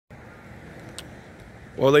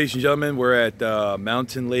Well, ladies and gentlemen, we're at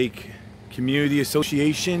Mountain Lake Community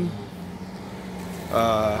Association.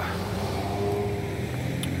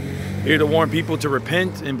 Here to warn people to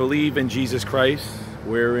repent and believe in Jesus Christ.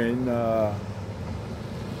 We're in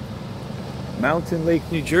Mountain Lake,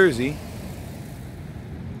 New Jersey.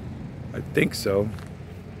 I think so.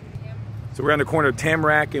 Yep. So we're on the corner of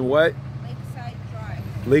Tamarack and what? Lakeside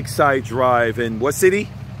Drive. Lakeside Drive. In what city?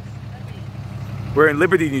 Liberty. We're in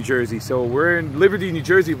Liberty, New Jersey. So we're in Liberty, New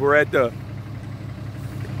Jersey. We're at the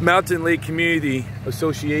Mountain Lake Community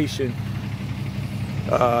Association.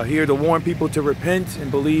 Here to warn people to repent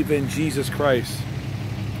and believe in Jesus Christ.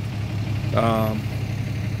 It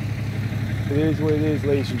is what it is,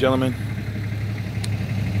 ladies and gentlemen.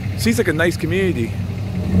 Seems like a nice community.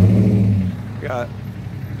 Got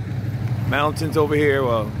mountains over here.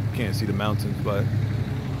 Well, you can't see the mountains, but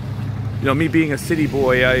you know, me being a city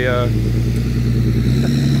boy, I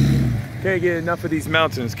can't get enough of these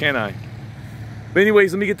mountains, can I? But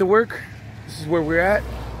anyways, let me get to work. This is where we're at.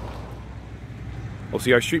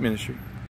 OCR Street Ministry.